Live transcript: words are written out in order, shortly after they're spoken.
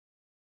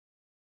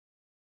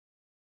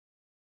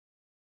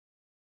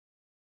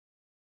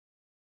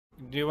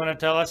do you want to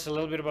tell us a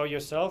little bit about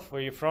yourself?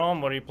 Where you're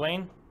from? What are you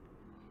playing?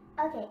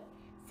 Okay,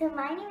 so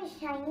my name is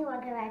Shinie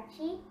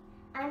Wagaarachchi.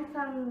 I'm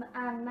from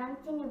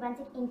Moncton, New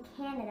Brunswick in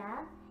Canada,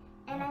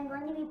 and I'm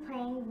going to be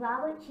playing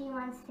Robert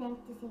Schumann's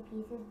Fantasy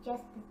Pieces,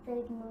 just the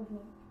third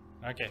movement.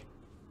 Okay.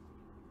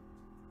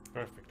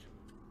 Perfect.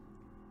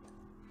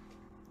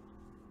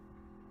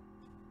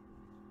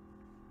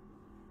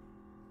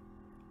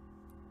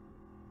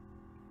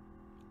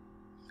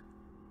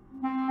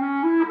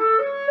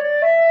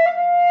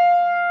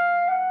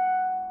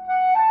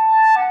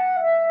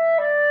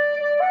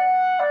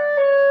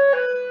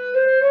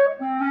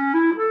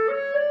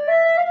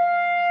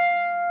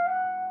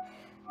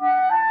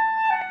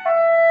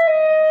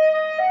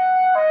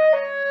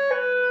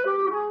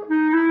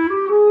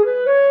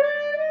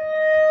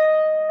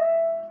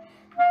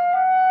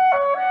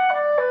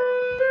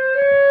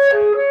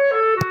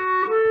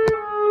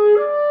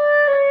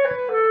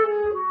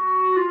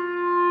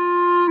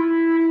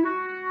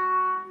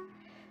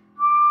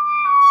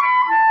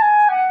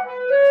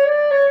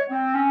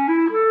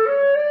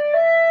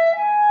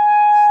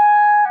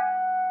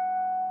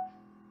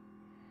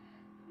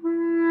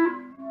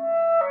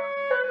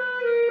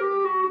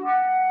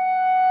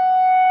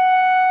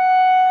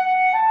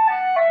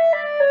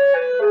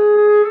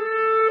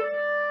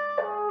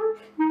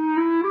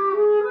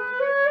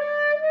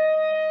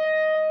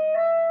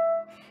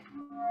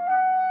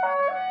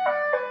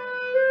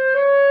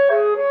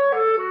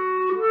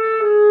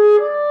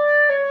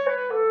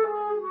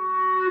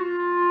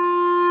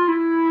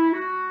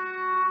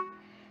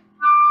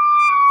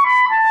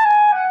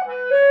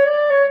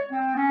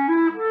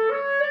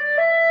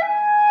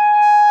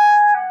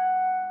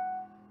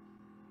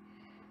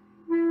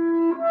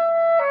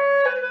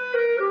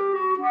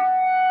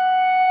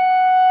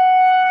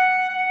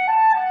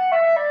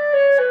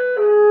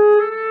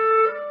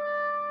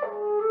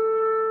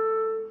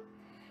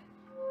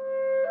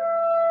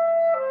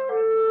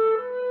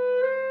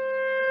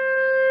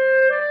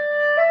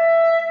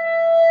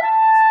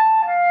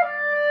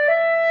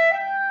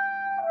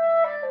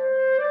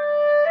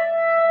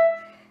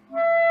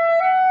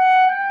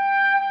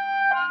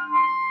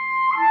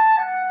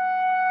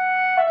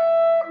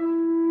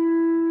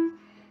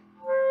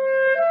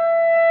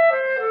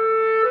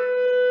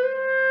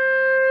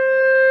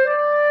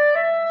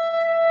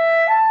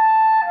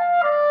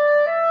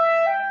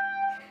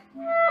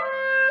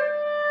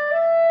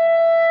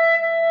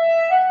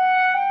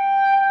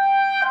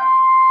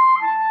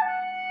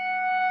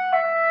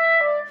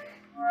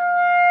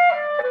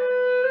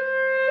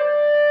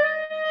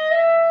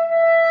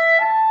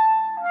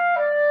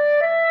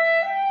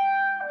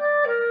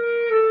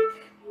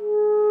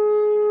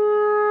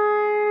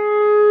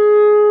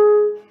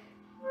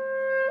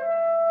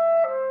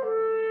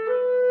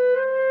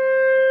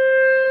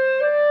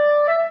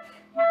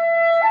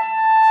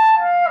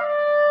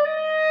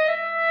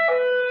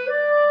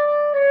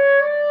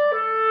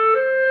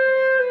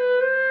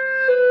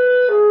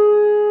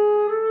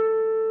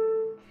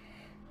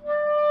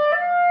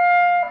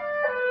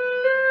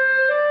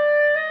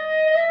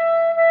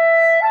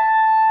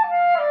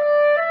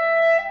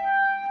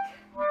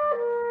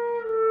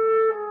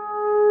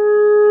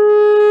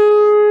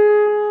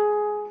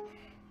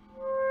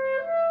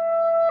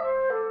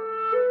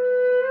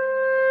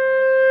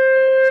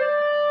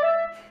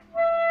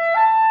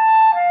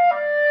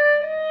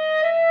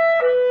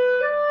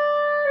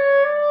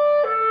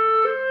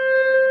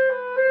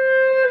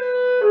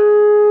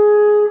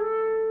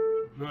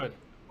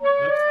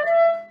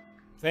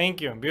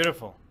 Thank you.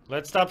 Beautiful.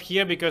 Let's stop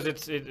here because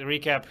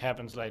recap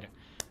happens later.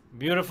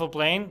 Beautiful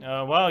playing.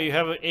 Wow, you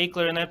have a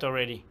clarinet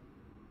already.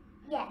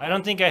 Yes. I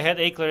don't think I had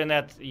a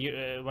clarinet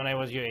when I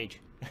was your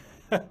age.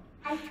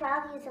 I'm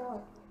 12 years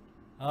old.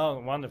 Oh,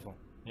 wonderful.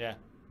 Yeah.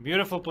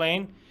 Beautiful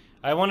playing.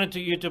 I wanted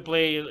you to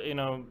play,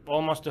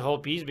 almost the whole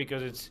piece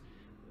because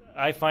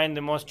I find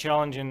the most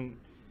challenging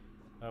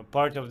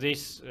part of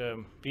this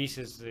piece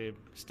is the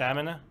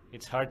stamina.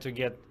 It's hard to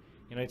get,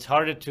 it's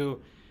harder to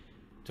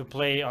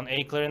play on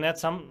a clarinet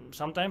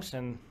sometimes,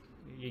 and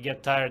you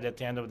get tired at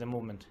the end of the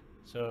movement.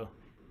 So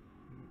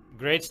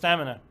great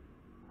stamina.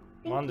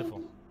 Thank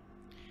Wonderful.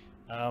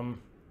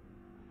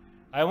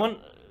 you.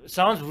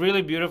 Sounds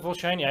really beautiful,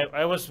 Shinie.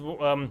 I was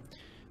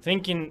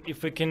thinking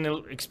if we can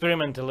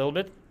experiment a little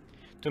bit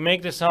to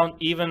make the sound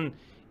even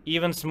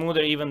smoother,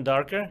 even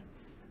darker.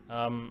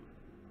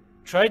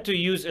 Try to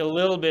use a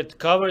little bit,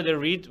 cover the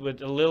reed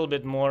with a little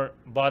bit more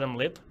bottom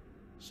lip.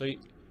 So you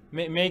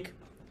make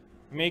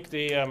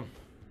the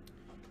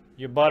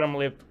your bottom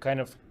lip kind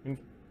of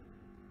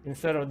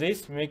instead of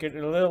this, make it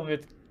a little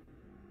bit,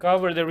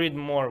 cover the reed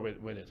more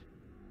with it.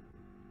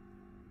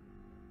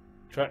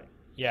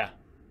 Yeah.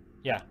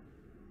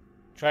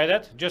 Try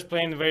that. Just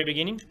play in the very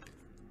beginning.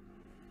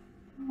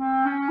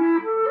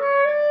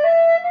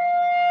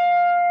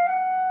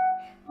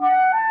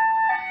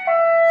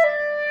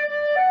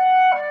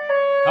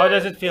 How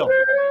does it feel?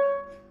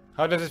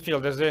 How does it feel?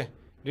 Do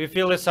you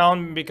feel the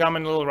sound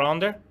becoming a little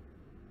rounder?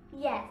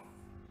 Yes.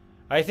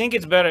 I think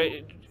it's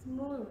better.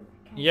 Smooth.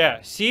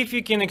 Yeah. See if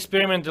you can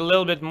experiment a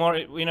little bit more.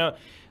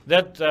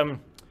 that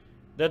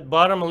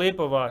bottom lip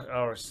of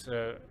ours,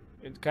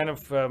 it kind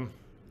of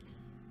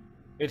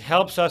it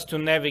helps us to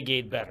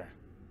navigate better.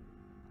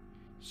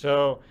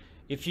 So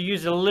if you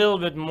use a little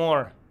bit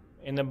more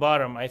in the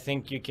bottom, I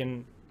think you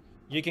can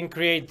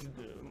create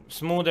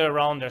smoother,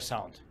 rounder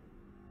sound.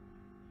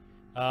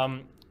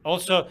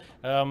 Also,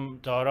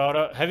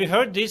 have you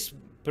heard this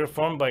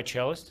performed by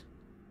cellists?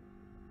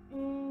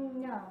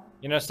 No.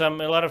 You know,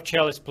 a lot of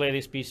cellists play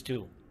this piece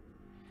too.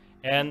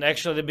 And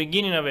actually, the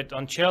beginning of it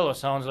on cello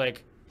sounds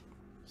like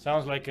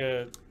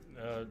a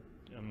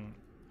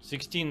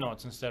 16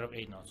 notes instead of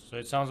 8 notes. So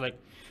it sounds like,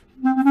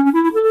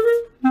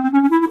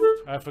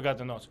 I forgot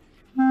the notes.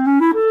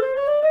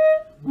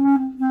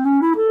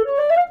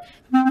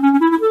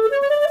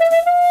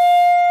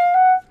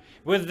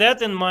 With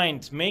that in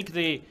mind, make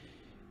the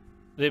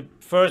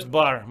first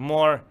bar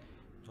more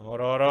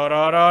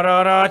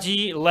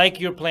like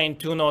you're playing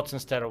 2 notes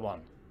instead of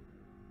 1.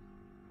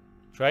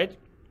 Try it.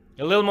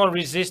 A little more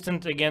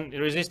resistance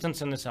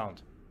in the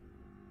sound.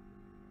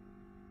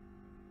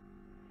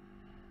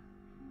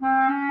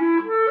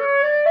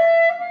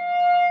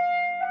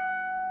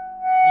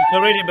 It's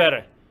already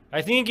better.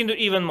 I think you can do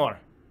even more.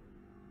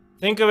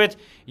 Think of it,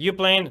 you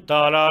playing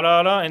ta la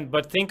la la,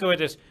 but think of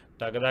it as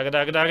da ga da ga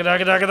da ga da ga da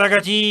ga da ga da ga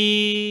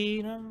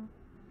ti.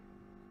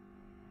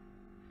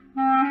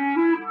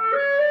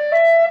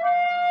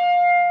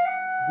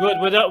 Good,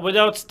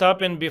 without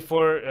stopping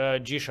before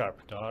G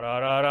sharp. Da ra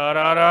ra ra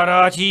ra ra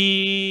ra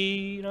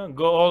ti.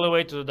 Go all the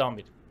way to the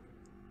downbeat.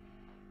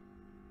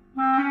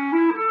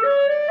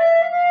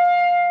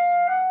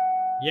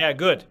 Yeah,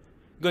 good.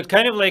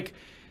 Kind of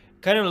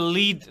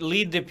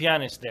lead the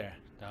pianist there.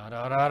 Da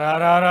ra ra ra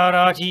ra ra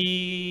ra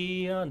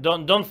ti.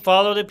 Don't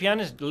follow the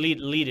pianist.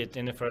 Lead it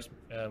in the first.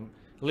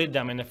 Lead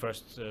them in the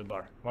first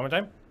bar. One more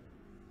time.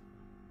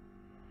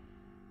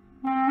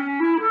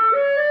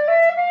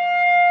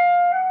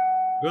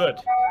 Good.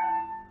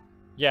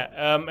 Yeah,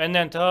 and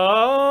then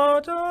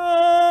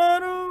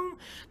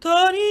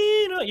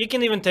you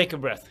can even take a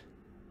breath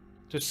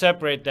to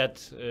separate that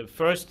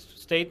first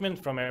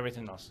statement from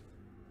everything else.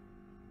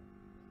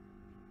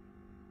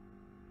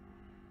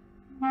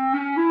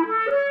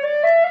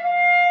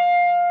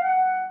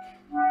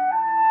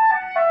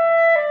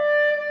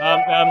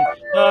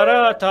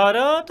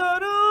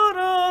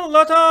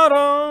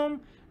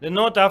 The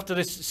note after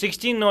the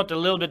 16th note a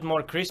little bit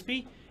more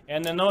crispy.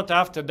 And the note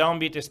after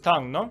downbeat is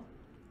tongue, no?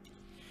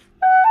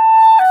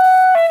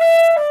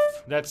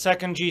 That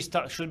second G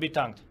should be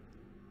tongued.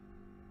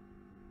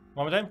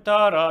 One more time.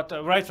 Ta-ra,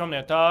 right from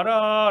there.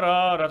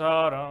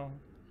 Ta-ra-ra-ra-ta-ra.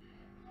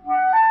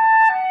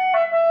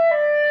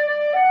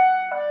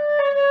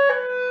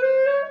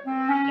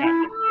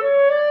 Yeah.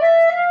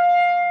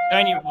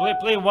 Can you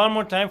play one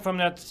more time from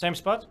that same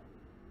spot?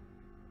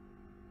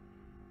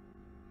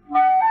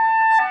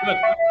 Good.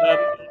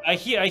 I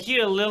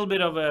hear a little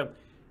bit of a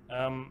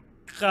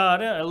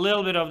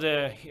little bit of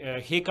the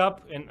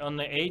hiccup on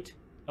the A.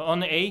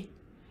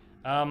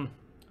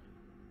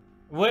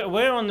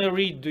 Where on the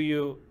reed do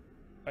you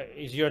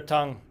is your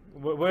tongue?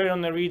 Where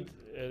on the reed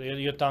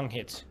your tongue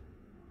hits?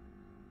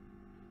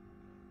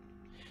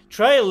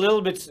 Try a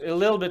little bit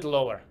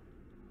lower.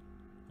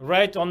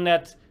 Right on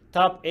that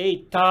top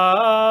A.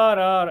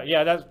 Ta-ra.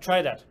 Yeah,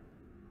 try that.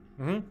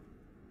 One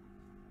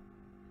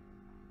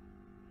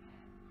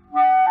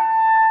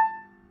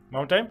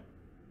more time.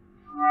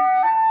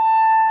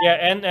 Yeah,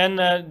 and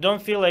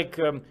don't feel like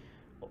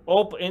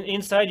open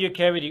inside your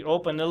cavity.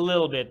 Open a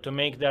little bit to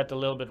make that a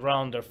little bit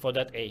rounder for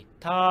that A.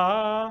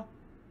 Ta.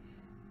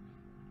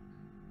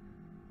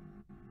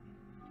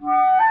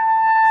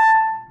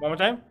 One more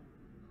time.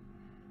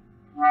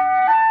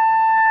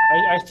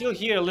 I still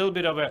hear a little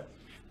bit of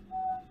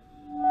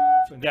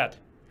that.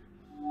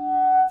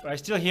 I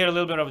still hear a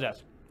little bit of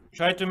that.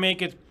 Try to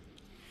make it.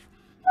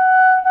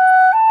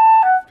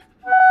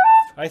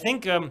 I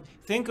think of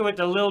it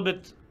a little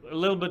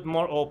bit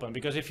more open,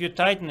 because if you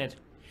tighten it,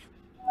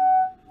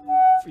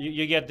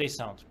 you get this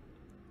sound.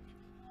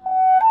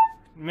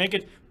 Make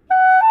it.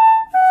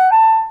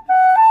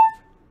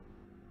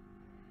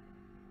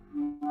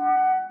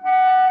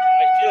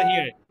 I still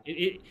hear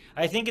it.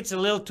 I think it's a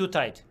little too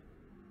tight.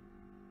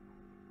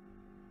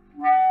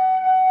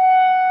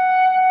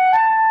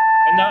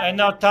 And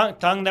now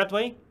tongue that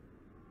way.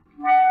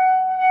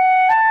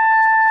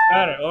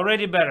 Better,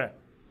 already better.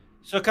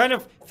 So kind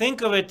of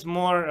think of it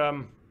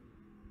more.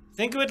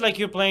 Think of it like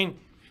you're playing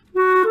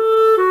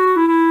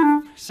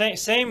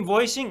same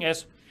voicing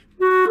as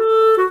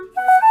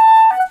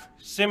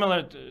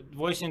similar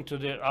voicing to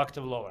the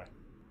octave lower.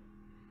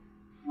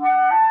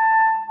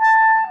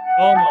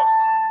 Almost.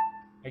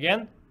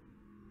 Again.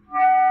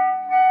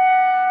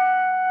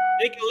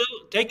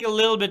 Take a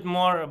little bit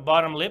more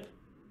bottom lip.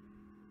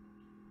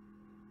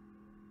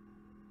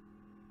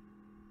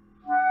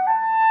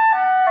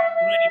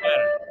 Already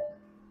better.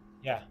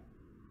 Yeah.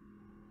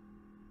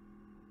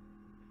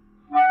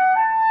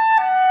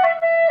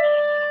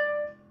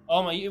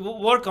 You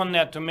work on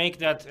that to make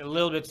that a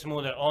little bit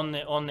smoother on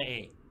the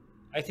A.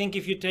 I think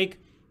if you take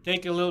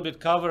a little bit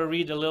cover,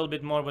 read a little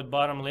bit more with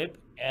bottom lip,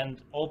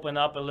 and open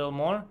up a little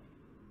more,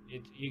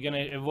 you're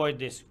gonna avoid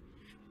this.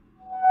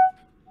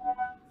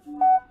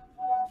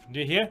 Do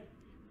you hear?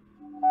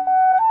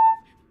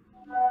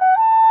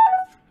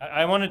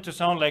 I want it to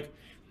sound like,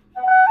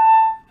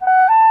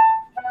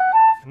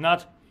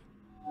 not,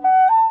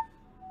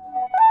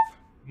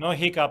 no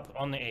hiccup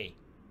on the A.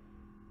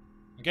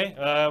 Okay,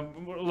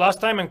 last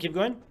time and keep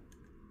going.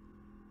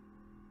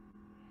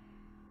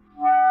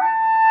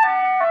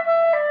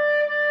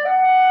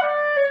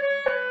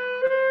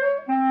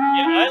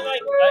 Yeah,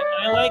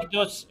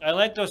 I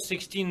like those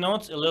 16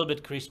 notes a little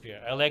bit crispier.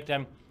 I like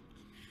them.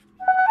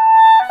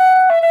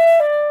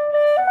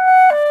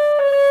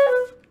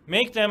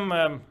 Make them,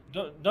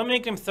 don't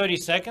make them 30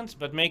 seconds,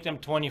 but make them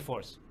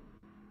 24s.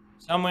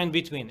 Somewhere in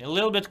between, a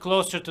little bit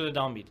closer to the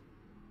downbeat.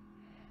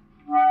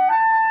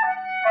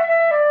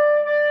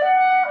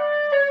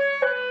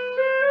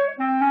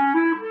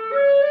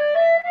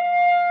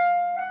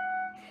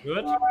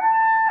 Good.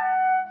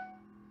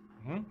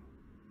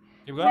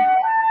 Keep going.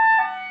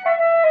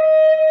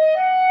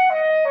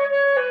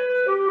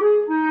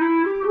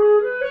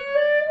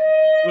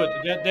 Good.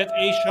 That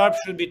A sharp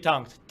should be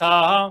tongued.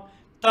 Ta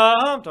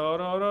ta ta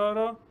ra ra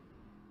ra.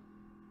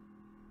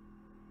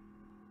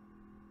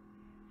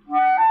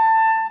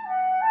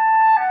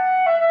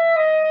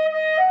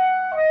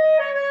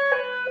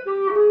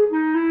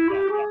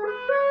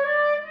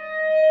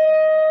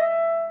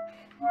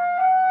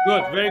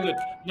 Good, very good.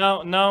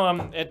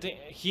 Now, at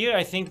here,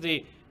 I think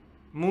the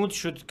mood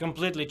should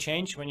completely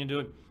change when you do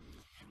it.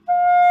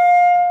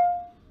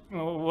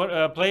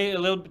 Play a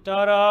little bit.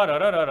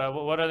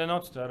 What are the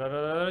notes?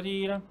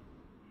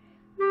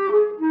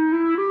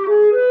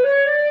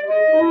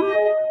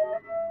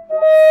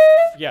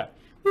 Yeah.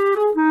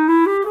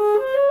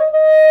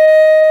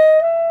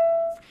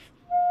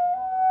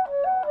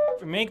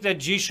 Make that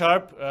G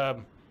sharp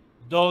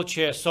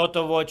dolce,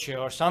 sotto voce,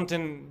 or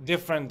something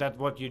different than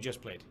what you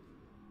just played.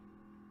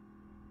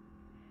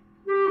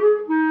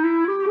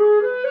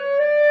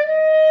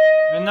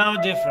 And now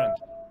different.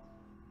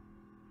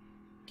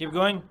 Keep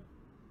going.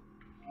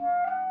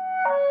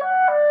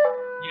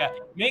 Yeah,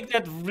 make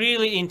that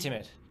really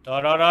intimate.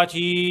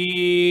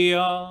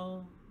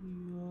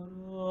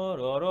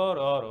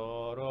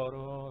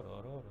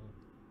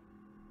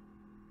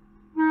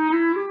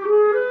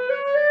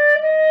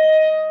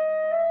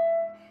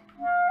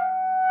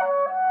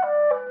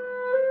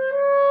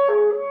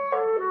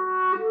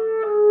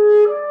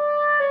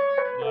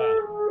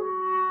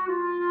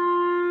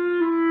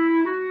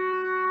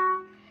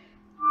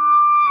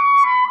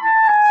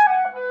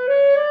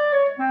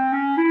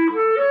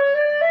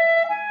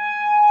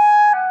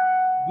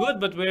 Good,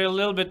 but we're a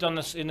little bit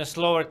in a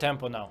slower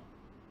tempo now.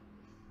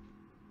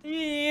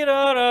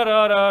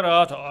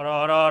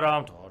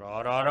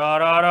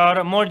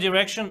 More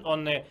direction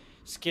on the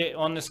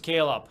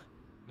scale up.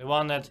 The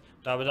one that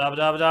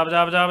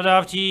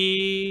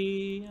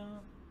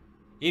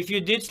if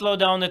you did slow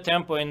down the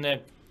tempo in the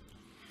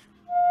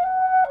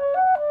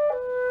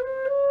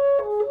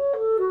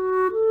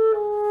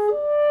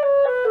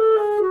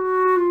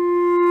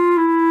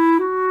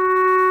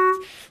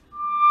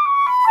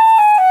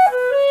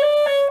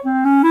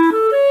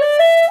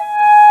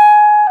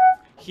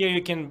here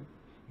you can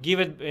give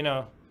it,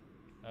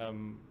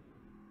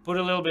 put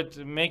a little bit,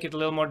 make it a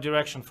little more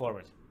direction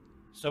forward,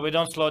 so we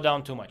don't slow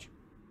down too much.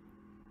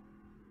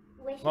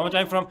 One more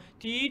time from.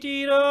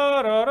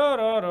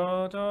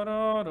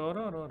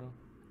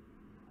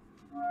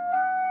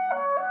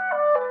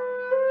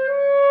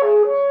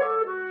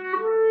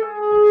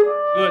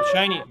 Good,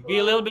 Shinie. Be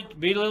a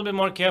little bit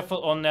more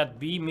careful on that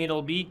B,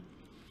 middle B,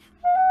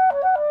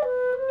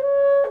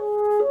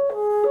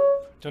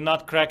 to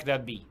not crack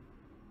that B.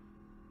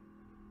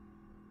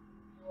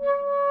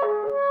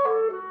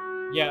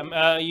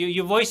 Yeah,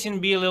 your voice in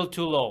B a little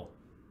too low.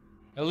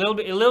 A little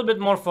bit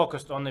more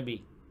focused on the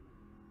B.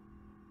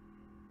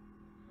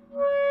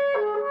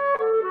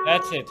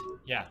 That's it.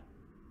 Yeah.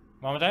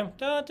 One more time.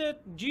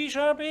 G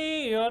sharp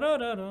E.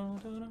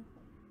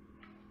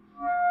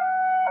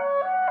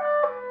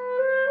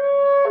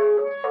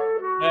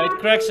 It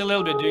cracks a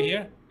little bit. Do you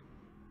hear?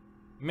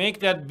 Make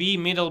that B,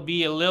 middle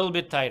B, a little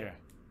bit tighter.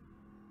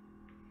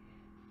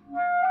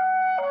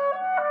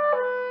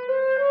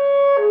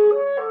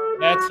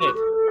 That's it.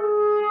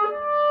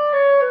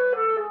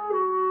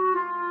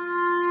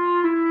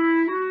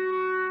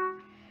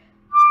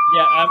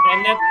 Yeah,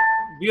 and that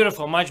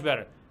beautiful, much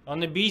better. On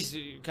the B's,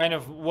 kind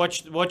of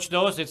watch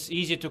those. It's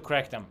easy to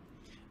crack them.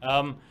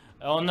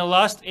 On the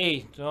last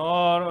A,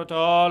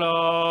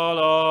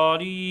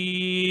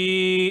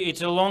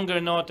 it's a longer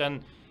note,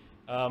 and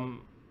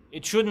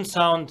it shouldn't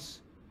sound.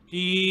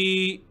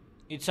 It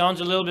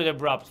sounds a little bit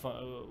abrupt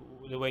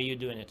the way you're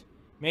doing it.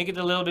 Make it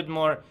a little bit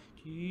more.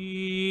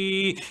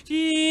 A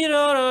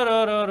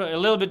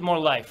little bit more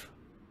life.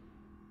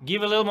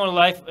 Give a little more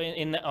life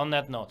on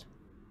that note.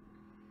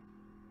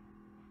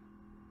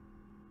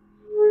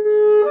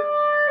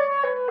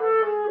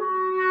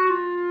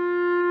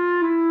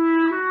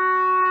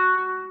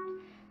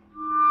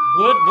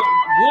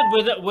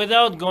 Good,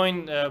 without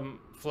going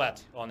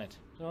flat on it.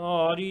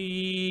 Da,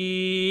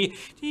 dee,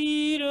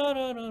 dee, da,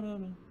 da, da, da.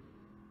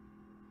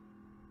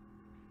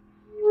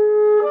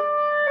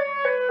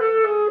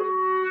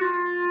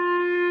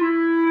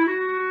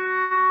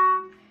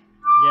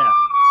 Yeah.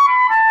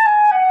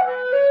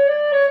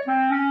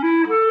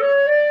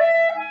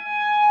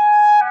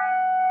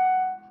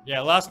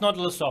 Yeah, last note a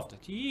little softer.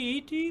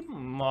 Ti, ti,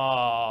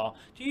 ma,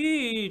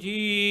 ti,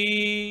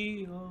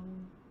 ti. Oh.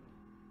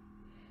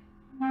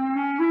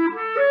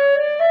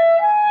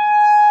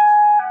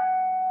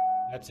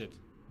 That's it.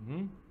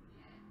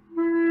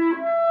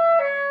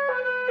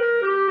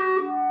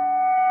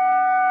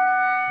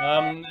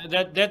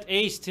 That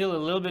A is still a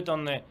little bit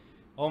on the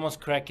almost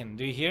cracking.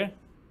 Do you hear?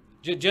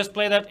 Just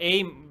play that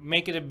A,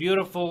 make it a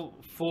beautiful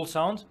full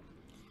sound.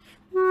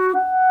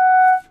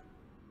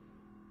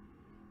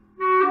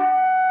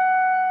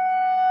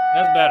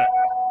 That's better.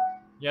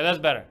 Yeah, that's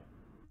better.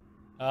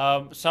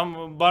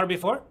 Some bar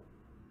before.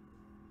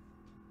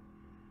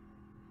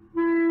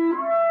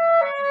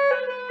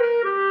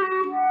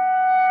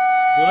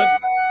 Good.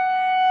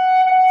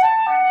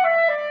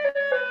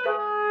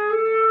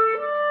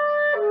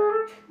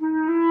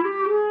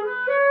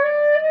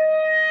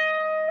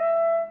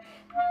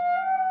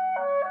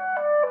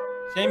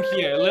 Same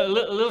here, a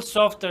little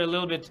softer, a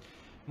little bit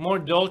more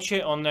dolce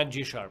on that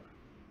G sharp.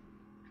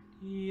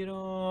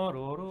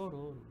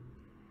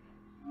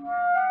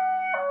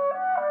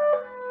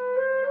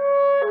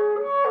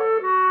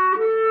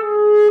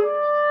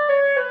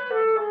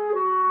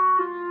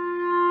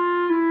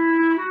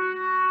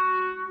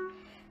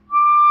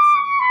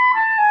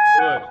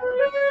 Good.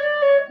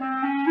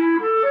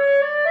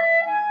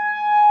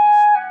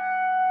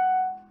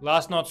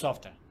 Last note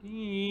softer.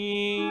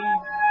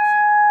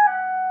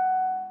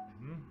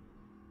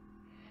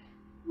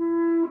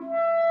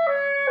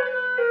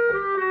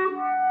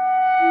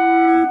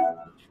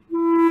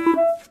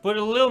 Put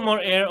a little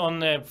more air on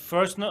the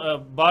first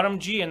bottom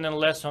G and then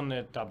less on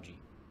the top G.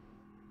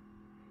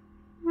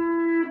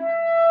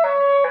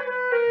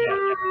 Yeah.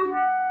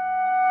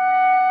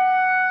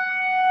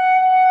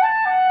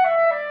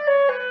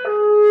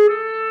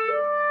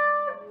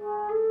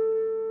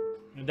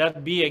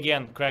 That B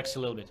again cracks a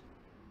little bit.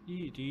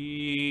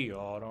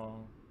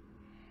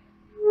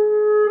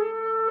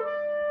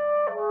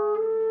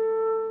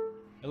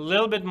 A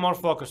little bit more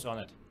focus on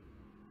it.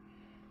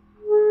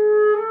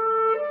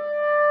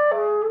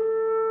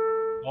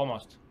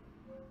 Almost.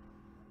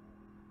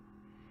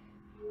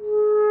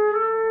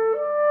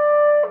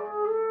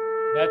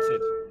 That's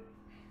it.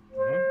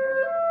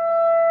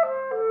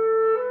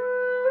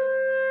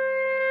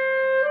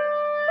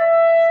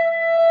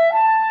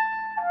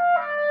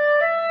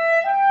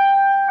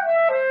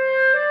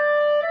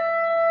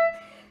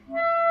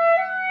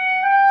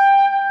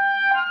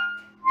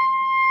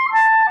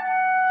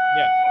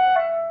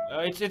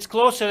 It's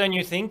closer than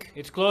you think.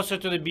 It's closer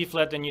to the B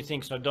flat than you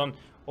think. So don't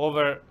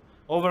over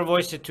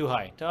voice it too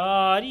high.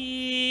 Da,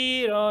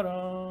 dee, da,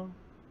 da.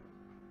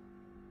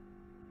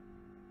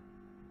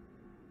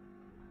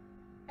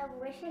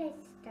 Where should I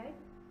start?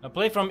 Now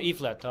play from E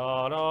flat.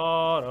 Da,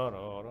 da, da,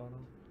 da, da.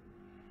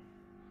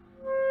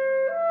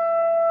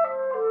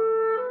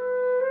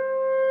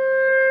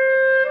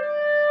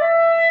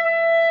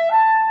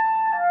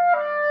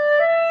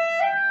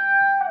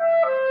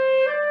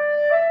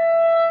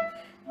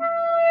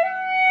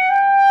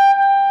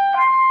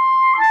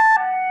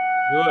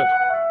 Good.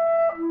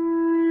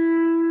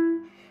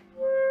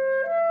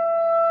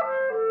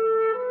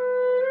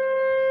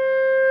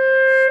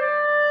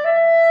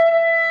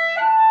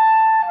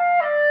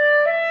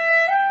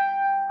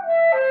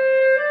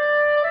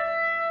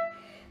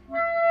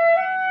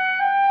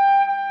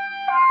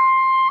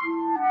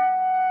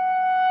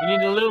 You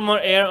need a little more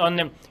air on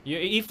the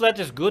E flat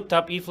is good,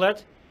 top E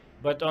flat,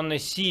 but on the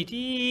C,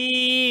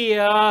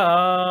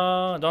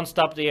 don't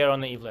stop the air on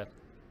the E flat.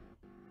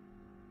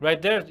 Right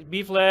there,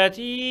 B flat,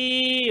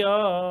 E,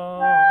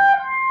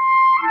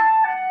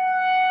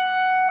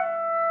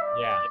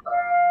 Yeah.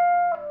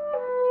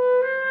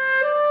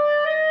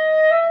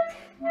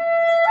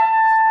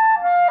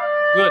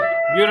 Good,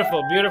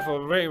 beautiful,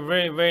 beautiful,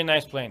 very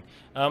nice playing.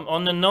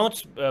 On the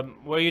notes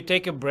where you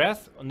take a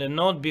breath, on the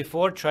note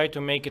before, try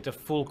to make it a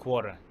full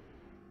quarter.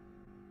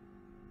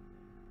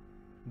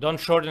 Don't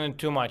shorten it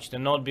too much, the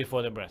note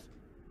before the breath.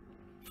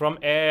 From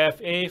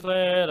F, A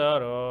flat, da,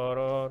 da,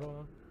 da, da.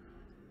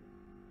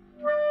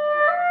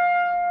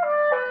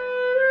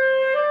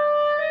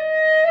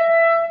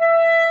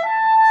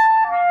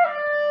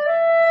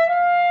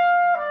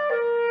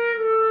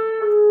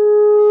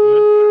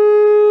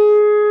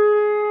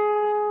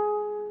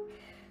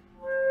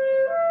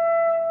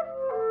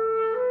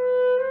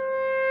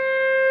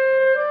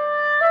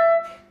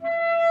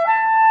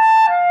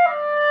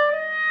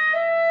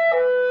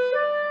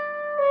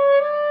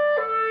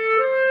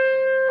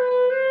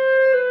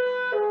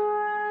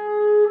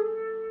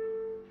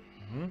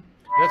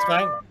 That's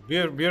fine.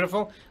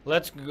 Beautiful.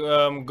 Let's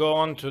go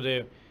on to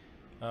the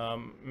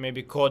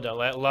maybe coda.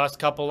 Last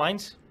couple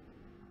lines.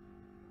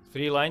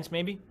 3 lines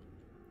maybe.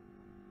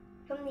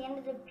 From the end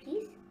of the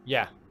piece?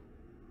 Yeah.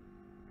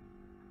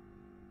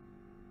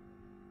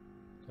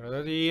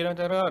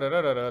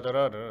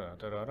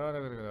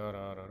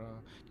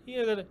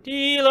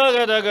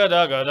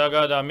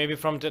 Maybe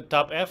from the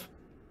top F.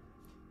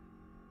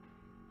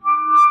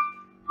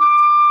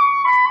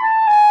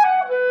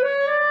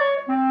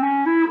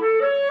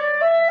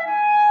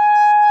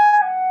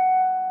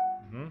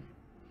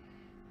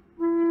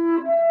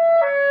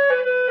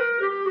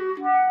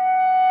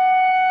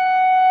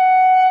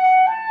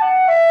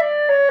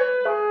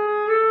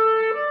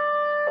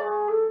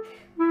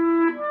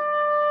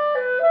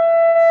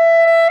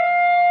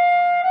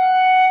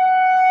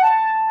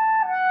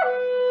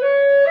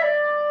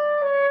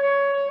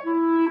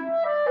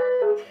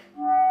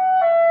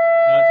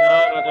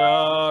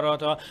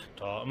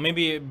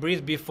 Maybe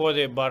breathe before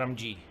the bottom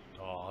G.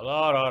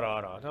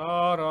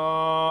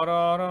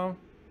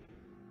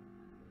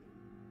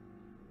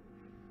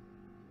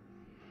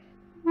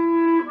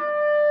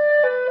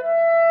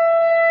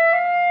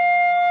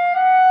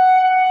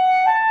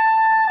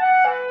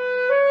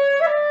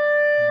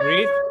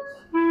 Breathe.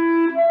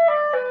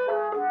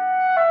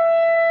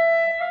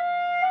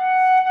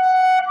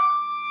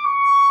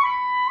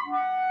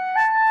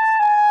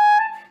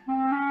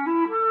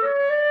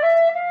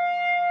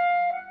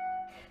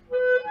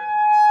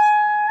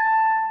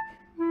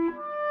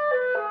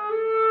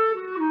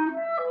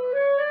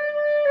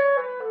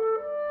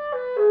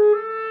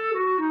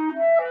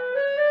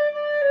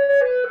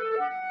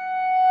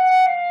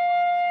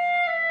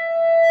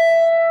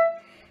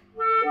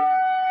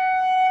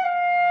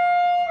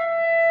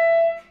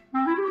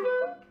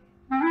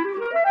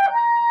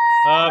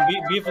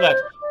 B flat.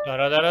 Da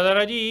da da da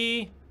da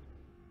dee.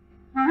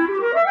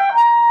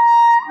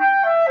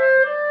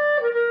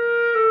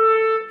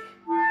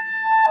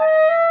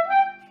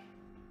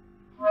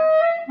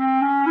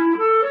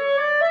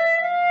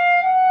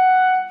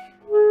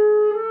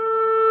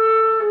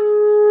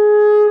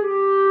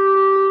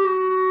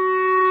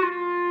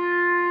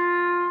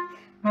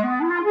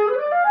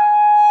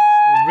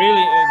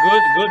 Really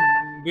good,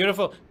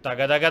 beautiful.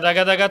 Taga daga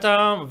daga daga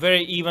tam.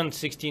 Very even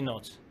 16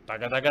 notes.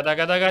 Taga daga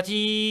daga daga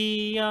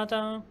ti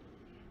ta.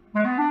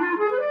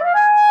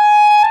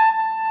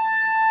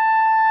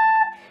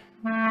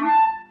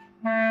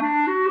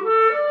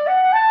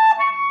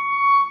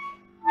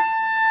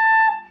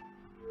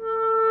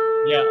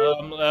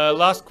 Yeah,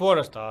 last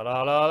chorus. Ta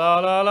la la la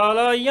la la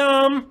la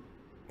yum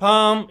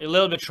pum. A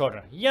little bit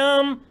shorter.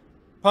 Yum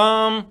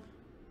pum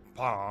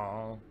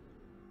pum.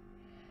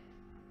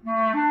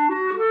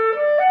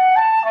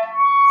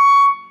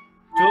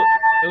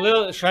 A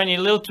little shiny,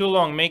 a little too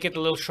long. Make it a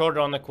little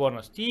shorter on the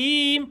corners.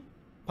 Team,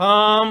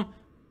 pom,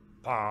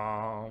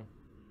 pom.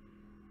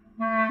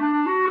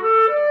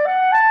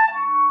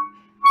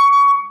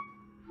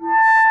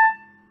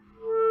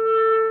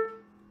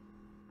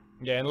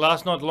 Yeah, and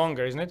last note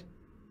longer, isn't it?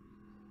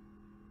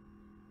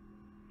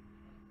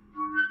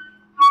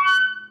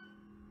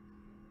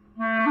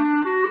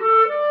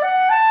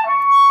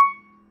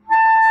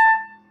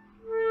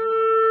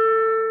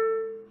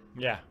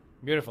 Yeah.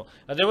 Beautiful.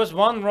 There was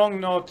one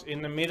wrong note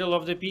in the middle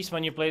of the piece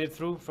when you played it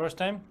through first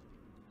time.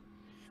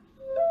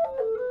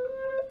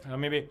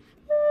 Maybe.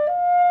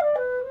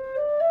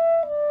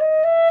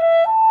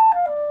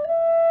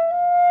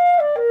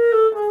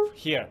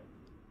 Here.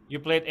 You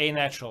played A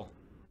natural.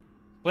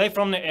 Play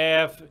from the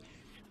F.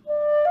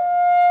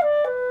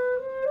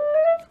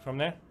 From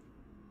there.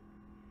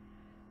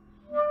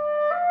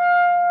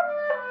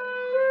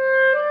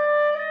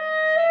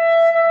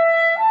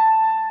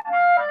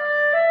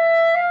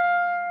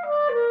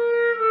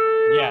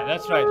 Yeah,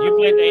 that's right. You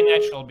played A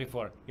natural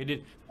before. You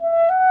did.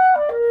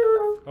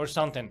 Or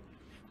something.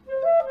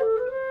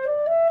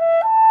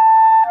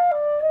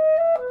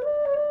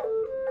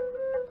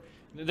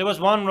 There was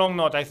one wrong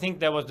note. I think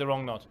that was the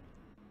wrong note.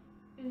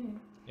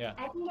 Yeah.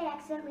 I think I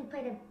accidentally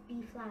played a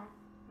B flat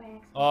by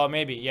accident. Oh,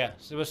 maybe, yeah.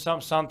 So it was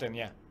something,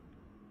 yeah.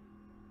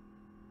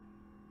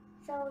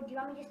 So, do you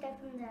want me to start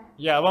from the...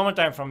 Yeah, one more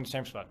time from the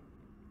same spot.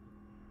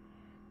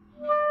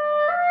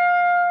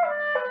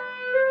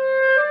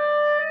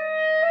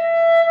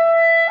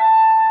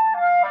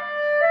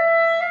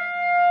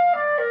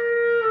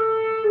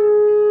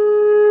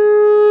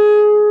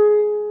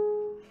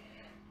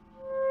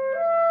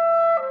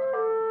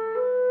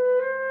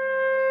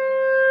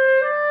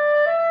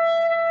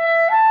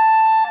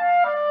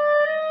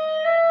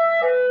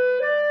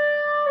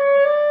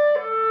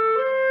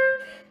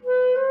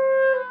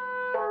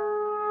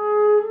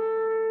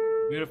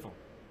 Beautiful,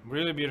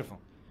 really beautiful.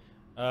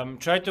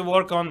 Try to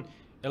work on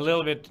a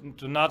little bit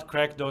to not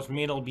crack those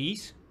middle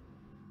Bs.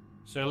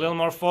 So a little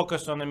more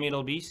focus on the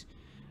middle Bs.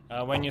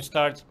 When you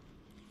start,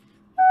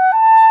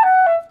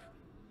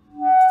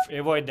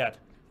 avoid that.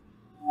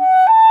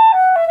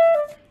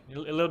 A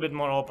little bit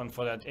more open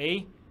for that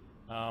A.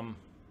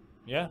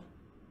 Yeah,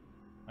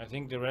 I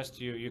think the rest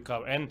you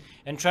cover. And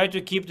try to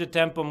keep the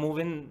tempo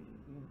moving.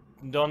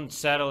 Don't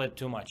settle it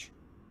too much.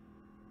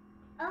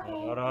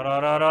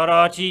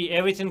 Okay.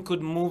 Everything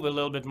could move a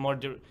little bit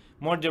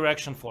more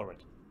direction forward.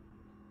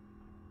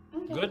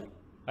 Okay. Good.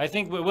 I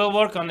think we will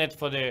work on it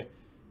for the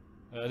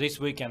this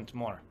weekend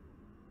more.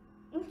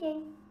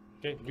 Okay.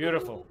 Okay,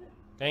 beautiful.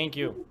 Thank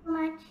you. So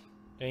much.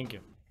 Thank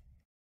you.